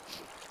dogs.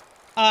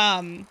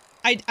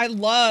 I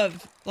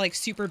love like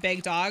super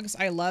big dogs.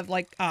 I love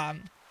like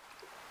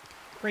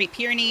Great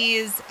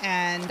Pyrenees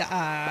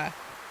and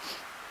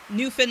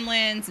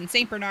Newfoundlands and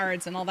St.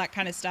 Bernards and all that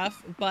kind of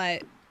stuff,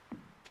 but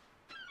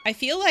I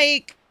feel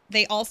like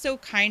they also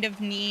kind of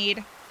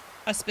need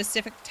a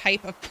specific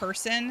type of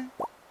person.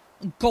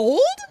 Gold?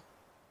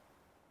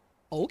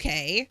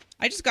 Okay.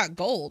 I just got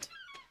gold.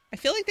 I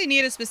feel like they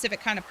need a specific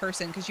kind of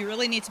person because you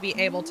really need to be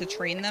able to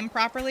train them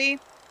properly.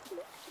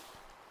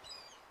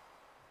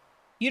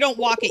 You don't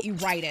walk it, you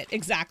ride it.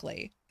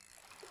 Exactly.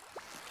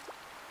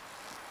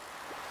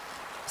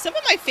 Some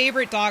of my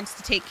favorite dogs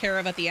to take care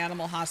of at the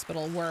animal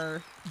hospital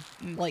were,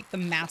 like, the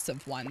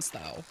massive ones,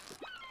 though.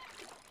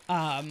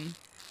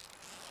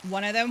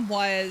 One of them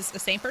was a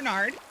Saint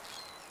Bernard,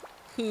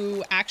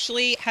 who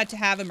actually had to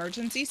have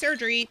emergency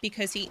surgery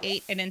because he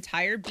ate an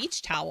entire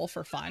beach towel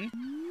for fun.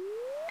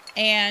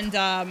 And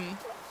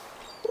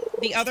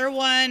the other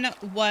one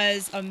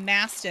was a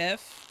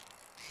Mastiff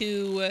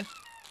who,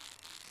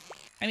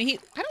 I mean,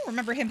 I don't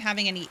remember him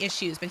having any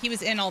issues, but he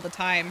was in all the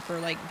time for,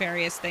 like,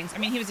 various things. I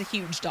mean, he was a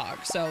huge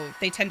dog, so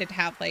they tended to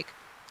have, like,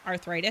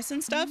 arthritis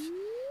and stuff.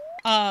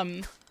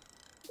 And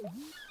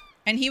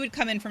he would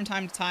come in from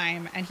time to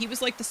time, and he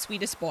was, like, the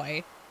sweetest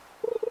boy.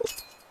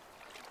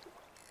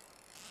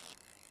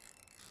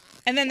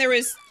 And then there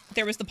was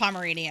the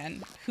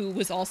Pomeranian, who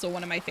was also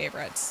one of my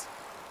favorites.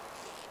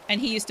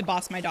 And he used to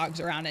boss my dogs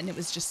around, and it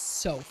was just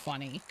so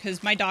funny.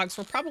 Because my dogs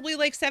were probably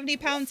like 70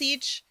 pounds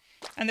each.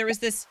 And there was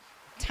this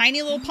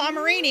tiny little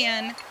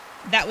Pomeranian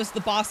that was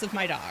the boss of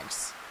my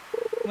dogs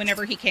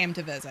whenever he came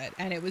to visit.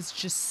 And it was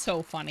just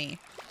so funny.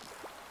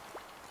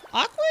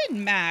 Aqua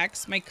and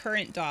Max, my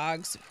current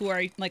dogs, who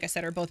are, like I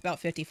said, are both about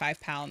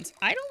 55 pounds.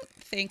 I don't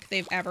think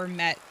they've ever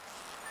met...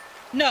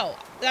 No,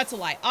 that's a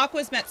lie.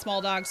 Aqua's met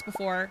small dogs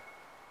before.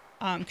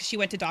 Because she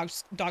went to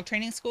dog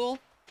training school.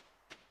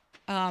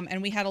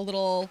 And we had a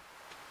little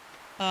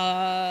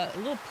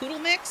poodle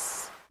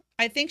mix.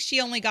 I think she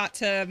only got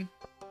to,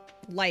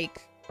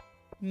 like,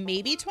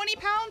 maybe 20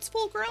 pounds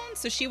full grown,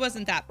 so she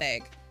wasn't that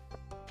big.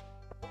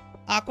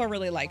 Aqua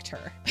really liked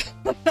her.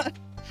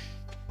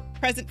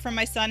 Present from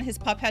my son, his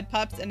pup had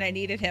pups, and I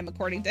needed him,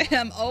 according to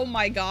him. Oh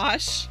my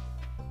gosh.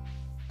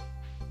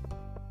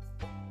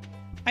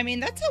 I mean,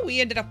 that's how we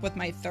ended up with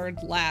my third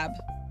lab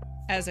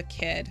as a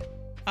kid.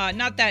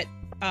 Not that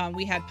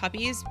we had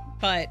puppies,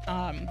 but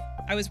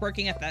I was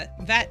working at the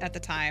vet at the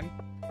time,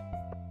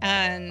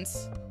 and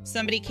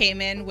somebody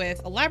came in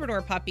with a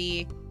Labrador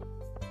puppy,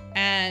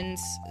 and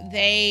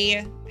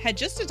they had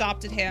just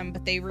adopted him,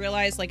 but they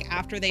realized, like,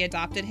 after they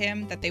adopted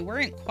him that they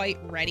weren't quite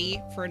ready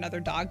for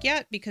another dog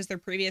yet because their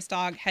previous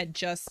dog had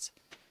just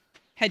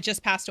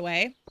passed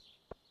away.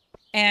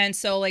 And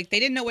so, like, they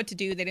didn't know what to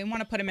do. They didn't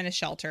want to put him in a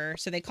shelter,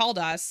 so they called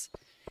us.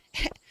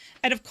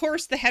 And of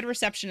course, the head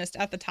receptionist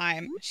at the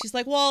time, she's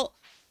like, well,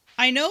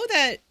 I know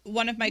that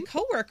one of my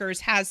coworkers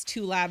has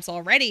 2 labs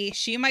already.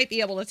 She might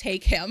be able to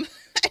take him.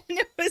 And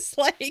it was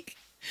like,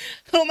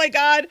 oh my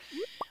God.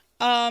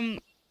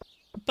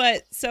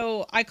 But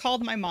so I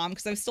called my mom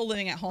because I was still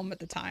living at home at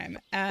the time.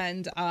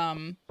 And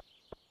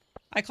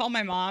I called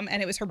my mom,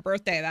 and it was her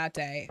birthday that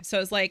day. So I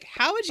was like,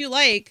 how would you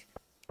like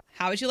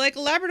a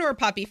Labrador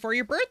puppy for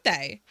your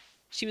birthday?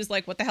 She was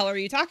like, what the hell are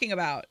you talking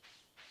about?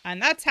 And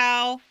that's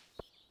how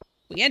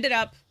we ended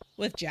up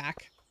with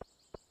Jack.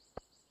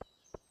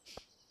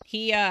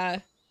 He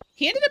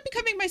ended up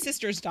becoming my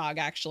sister's dog,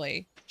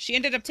 actually. She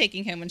ended up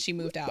taking him when she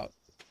moved out.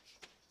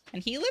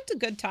 And he lived a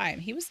good time.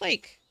 He was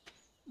like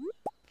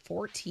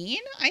 14,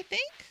 I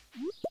think.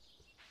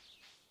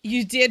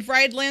 You did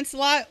ride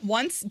Lancelot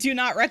once? Do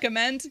not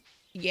recommend?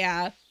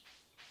 Yeah.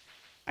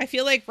 I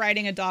feel like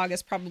riding a dog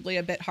is probably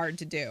a bit hard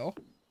to do.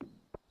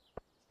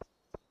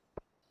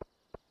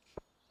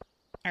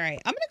 All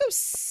right, I'm gonna go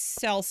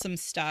sell some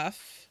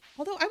stuff.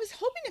 Although I was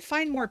hoping to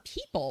find more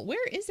people.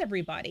 Where is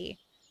everybody?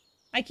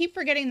 I keep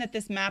forgetting that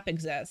this map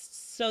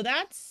exists. So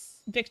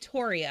that's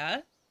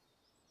Victoria.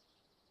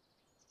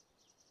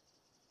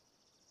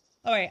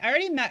 All right, I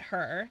already met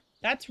her.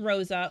 That's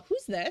Rosa.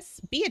 Who's this?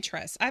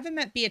 Beatrice. I haven't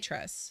met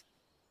Beatrice.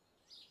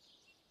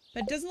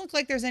 But it doesn't look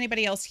like there's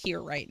anybody else here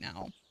right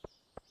now.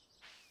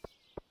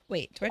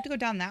 Wait, do I have to go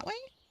down that way?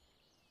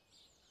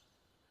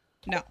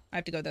 No, I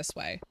have to go this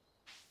way.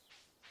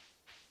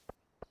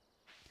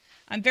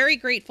 I'm very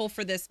grateful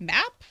for this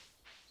map,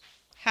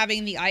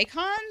 having the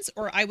icons,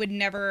 or I would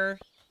never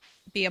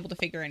be able to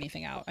figure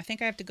anything out. I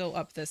think I have to go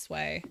up this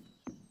way.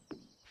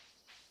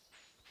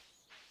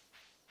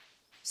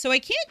 So I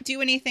can't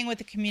do anything with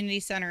the community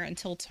center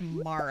until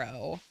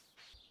tomorrow.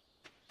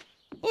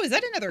 Oh, is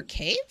that another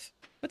cave?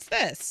 What's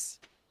this?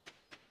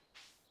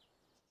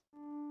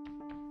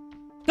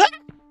 Ah!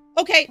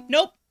 Okay,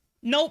 nope.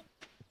 Nope.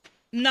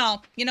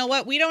 No, you know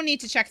what? We don't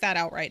need to check that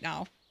out right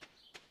now.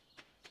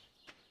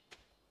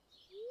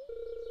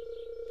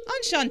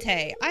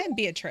 Enchante, I am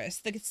Beatrice,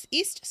 the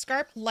East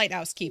Scarp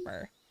Lighthouse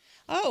Keeper.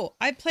 Oh,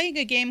 I'm playing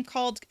a game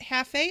called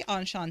Cafe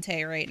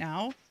Enchante right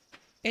now.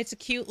 It's a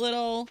cute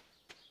little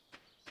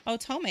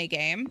otome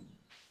game.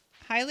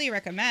 Highly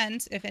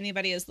recommend if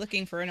anybody is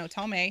looking for an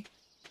otome.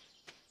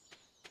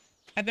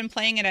 I've been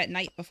playing it at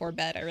night before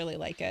bed. I really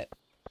like it.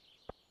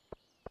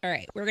 All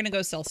right, we're going to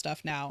go sell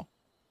stuff now.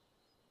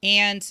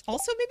 And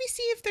also maybe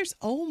see if there's...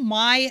 Oh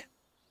my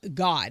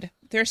God.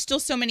 There's still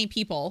so many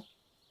people.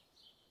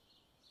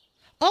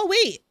 Oh,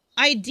 wait.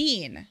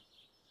 Ideen.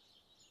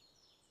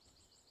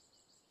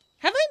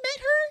 Have I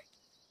met her?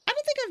 I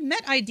don't think I've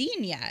met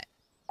Ideen yet.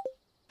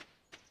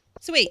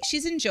 So wait,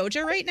 she's in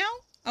Joja right now?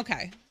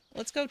 Okay,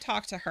 let's go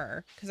talk to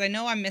her, because I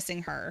know I'm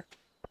missing her.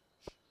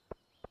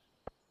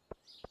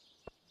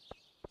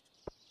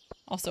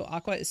 Also,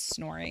 Aqua is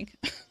snoring.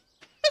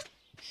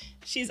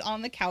 She's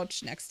on the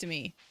couch next to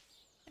me.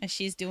 And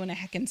she's doing a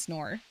heckin'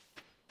 snore.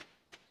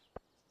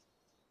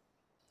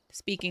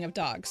 Speaking of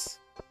dogs.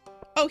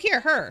 Oh, here,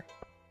 her.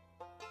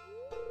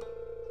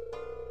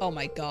 Oh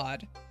my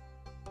god.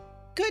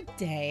 Good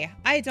day.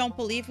 I don't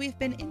believe we've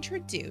been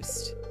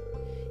introduced.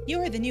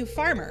 You're the new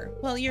farmer.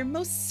 Well, you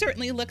most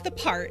certainly look the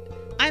part.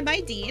 I'm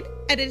Ideen,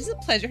 and it is a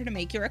pleasure to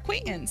make your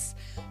acquaintance.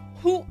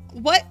 Who?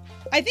 What?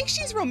 I think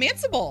she's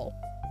romanceable.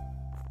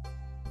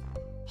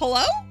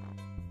 Hello?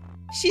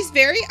 She's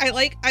very,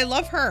 I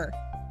love her.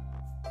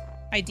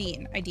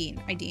 Ideen.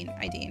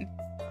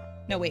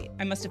 No, wait,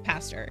 I must have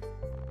passed her.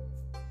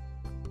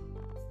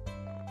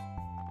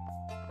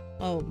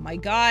 Oh my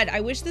god,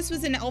 I wish this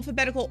was in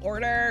alphabetical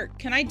order.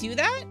 Can I do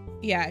that?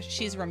 Yeah,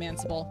 she's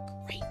romanceable.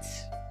 Great.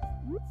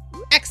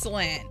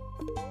 Excellent.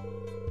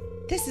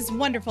 This is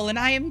wonderful and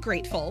I am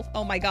grateful.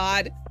 Oh my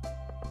god.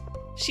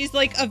 She's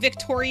like a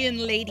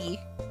Victorian lady.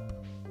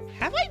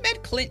 Have I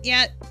met Clint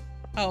yet?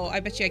 Oh, I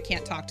bet you I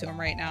can't talk to him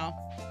right now.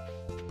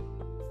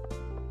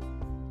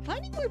 How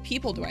many more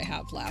people do I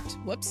have left?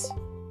 Whoops.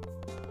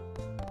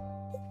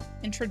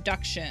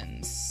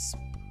 Introductions.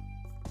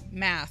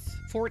 Math.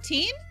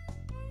 14?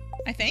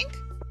 I think.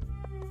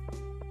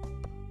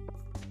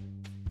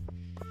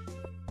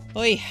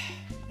 Oy.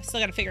 I still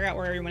gotta figure out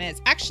where everyone is.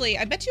 Actually,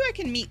 I bet you I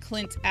can meet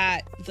Clint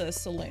at the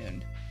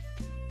saloon.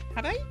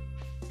 Have I?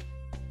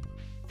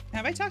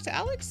 Have I talked to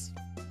Alex?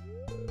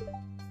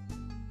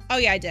 Oh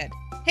yeah, I did.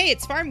 Hey,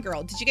 it's Farm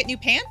Girl. Did you get new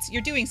pants?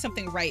 You're doing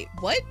something right.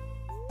 What?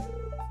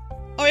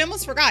 Oh, I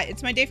almost forgot.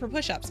 It's my day for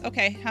push-ups.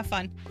 Okay, have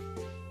fun.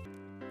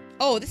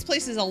 Oh, this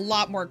place is a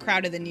lot more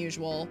crowded than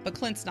usual, but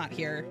Clint's not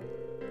here.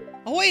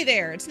 Ahoy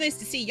there! It's nice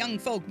to see young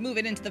folk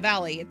moving into the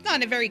valley. It's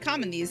not very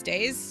common these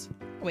days.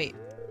 Wait.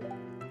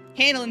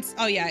 Handling...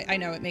 Oh yeah, I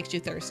know. It makes you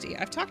thirsty.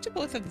 I've talked to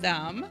both of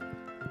them.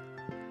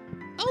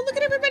 Oh, look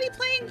at everybody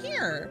playing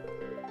here.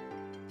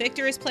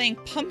 Victor is playing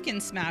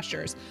Pumpkin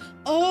Smashers.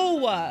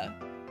 Oh!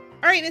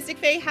 All right, Mystic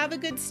Faye, have a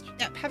good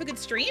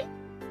stream.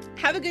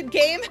 Have a good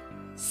game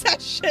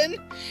session.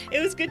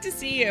 It was good to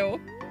see you.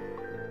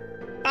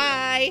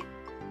 Bye.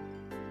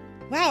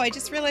 Wow, I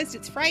just realized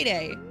it's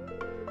Friday.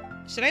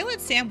 Should I let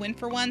Sam win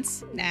for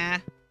once? Nah.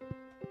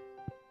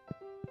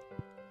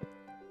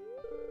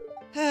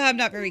 I'm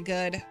not very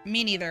good.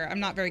 Me neither.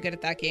 I'm not very good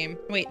at that game.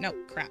 Wait, no,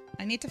 crap.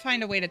 I need to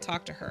find a way to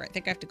talk to her. I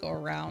think I have to go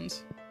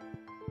around.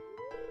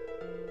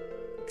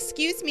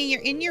 Excuse me,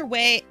 you're in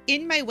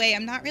my way.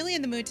 I'm not really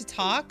in the mood to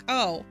talk.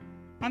 Oh,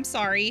 I'm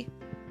sorry.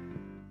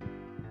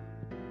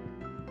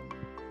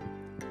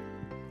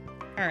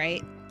 All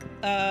right.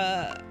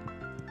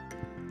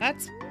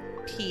 That's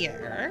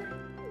Pierre.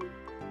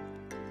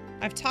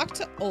 I've talked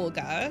to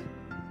Olga.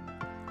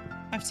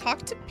 I've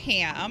talked to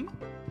Pam.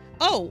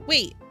 Oh,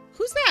 wait.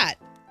 Who's that?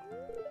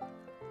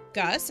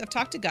 Gus. I've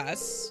talked to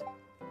Gus.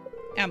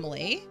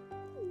 Emily.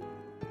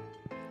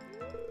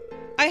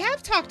 I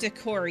have talked to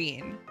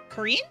Corinne.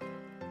 Corinne?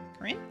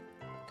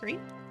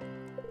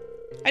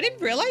 I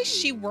didn't realize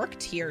she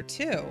worked here,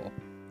 too.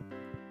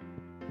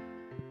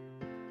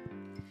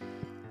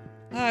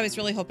 Oh, I was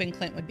really hoping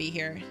Clint would be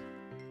here.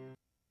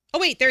 Oh,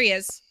 wait. There he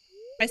is.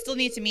 I still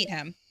need to meet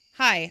him.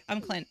 Hi,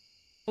 I'm Clint.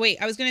 Wait,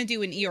 I was going to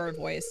do an Eeyore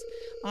voice.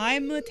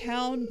 I'm the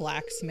town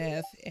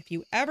blacksmith. If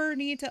you ever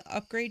need to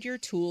upgrade your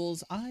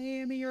tools, I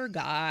am your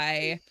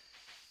guy.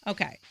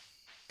 Okay.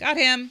 Got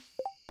him.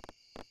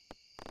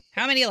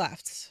 How many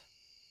left?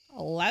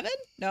 11?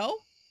 No?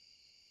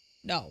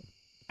 No.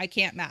 I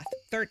can't math.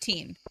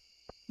 13.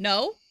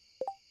 No?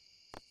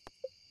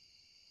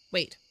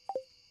 Wait.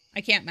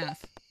 I can't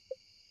math.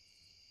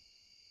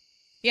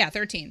 Yeah,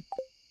 13.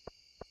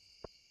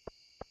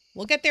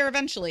 We'll get there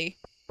eventually.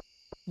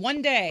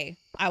 One day,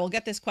 I will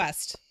get this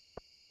quest.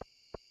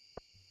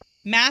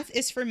 Math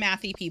is for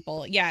mathy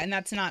people. Yeah, and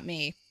that's not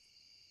me.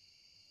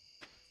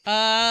 Who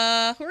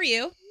are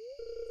you?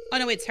 Oh,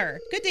 no, it's her.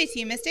 Good day to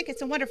you, Mystic.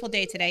 It's a wonderful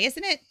day today,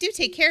 isn't it? Do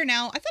take care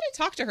now. I thought I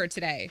talked to her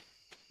today.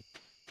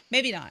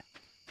 Maybe not.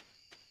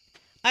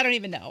 I don't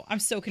even know. I'm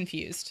so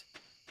confused.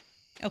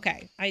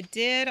 Okay, I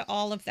did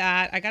all of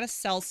that. I gotta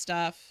sell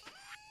stuff.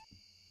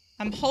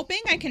 I'm hoping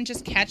I can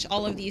just catch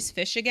all of these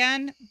fish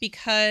again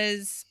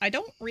because I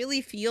don't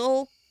really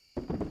feel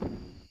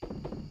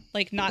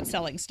like not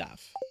selling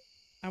stuff.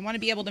 I want to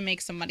be able to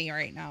make some money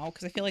right now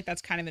because I feel like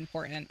that's kind of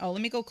important. Oh,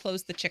 let me go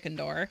close the chicken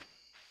door.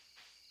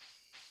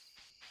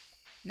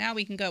 Now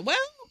we can go. Well,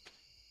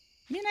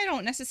 I mean, I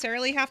don't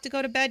necessarily have to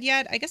go to bed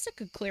yet. I guess I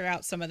could clear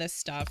out some of this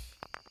stuff.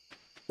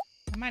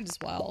 I might as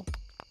well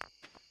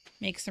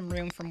make some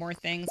room for more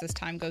things as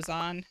time goes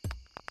on.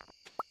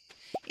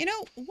 You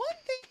know, one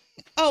thing...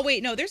 Oh,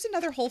 wait, no, there's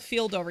another whole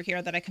field over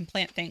here that I can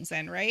plant things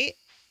in, right?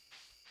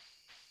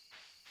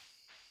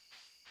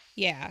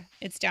 Yeah,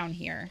 it's down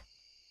here.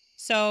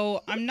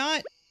 So I'm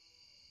not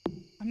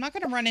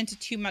going to run into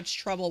too much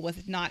trouble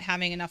with not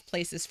having enough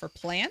places for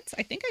plants.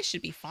 I think I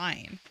should be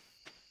fine.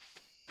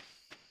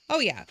 Oh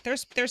yeah,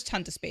 there's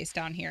tons of space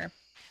down here.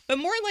 But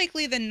more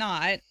likely than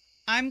not,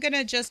 I'm going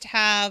to just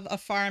have a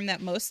farm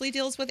that mostly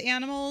deals with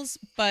animals,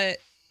 but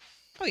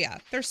Oh yeah,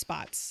 there's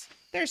spots.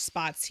 There's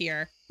spots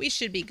here. We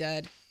should be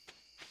good.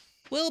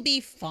 We'll be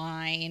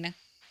fine.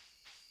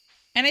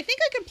 And I think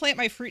I can plant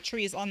my fruit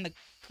trees on the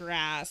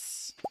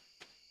grass.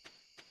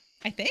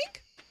 I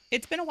think?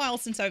 It's been a while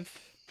since I've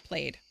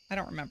played. I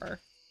don't remember.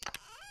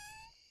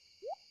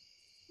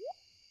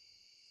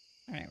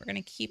 All right, we're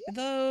going to keep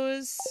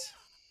those.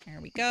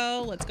 There we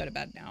go. Let's go to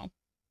bed now.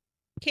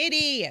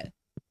 Kitty!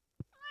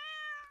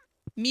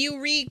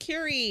 Muri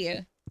Curie!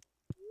 All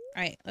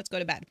right, let's go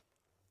to bed.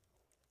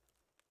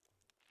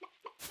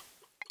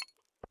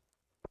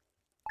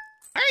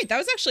 All right, that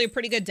was actually a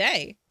pretty good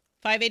day.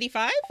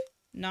 585?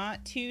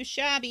 Not too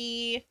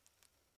shabby.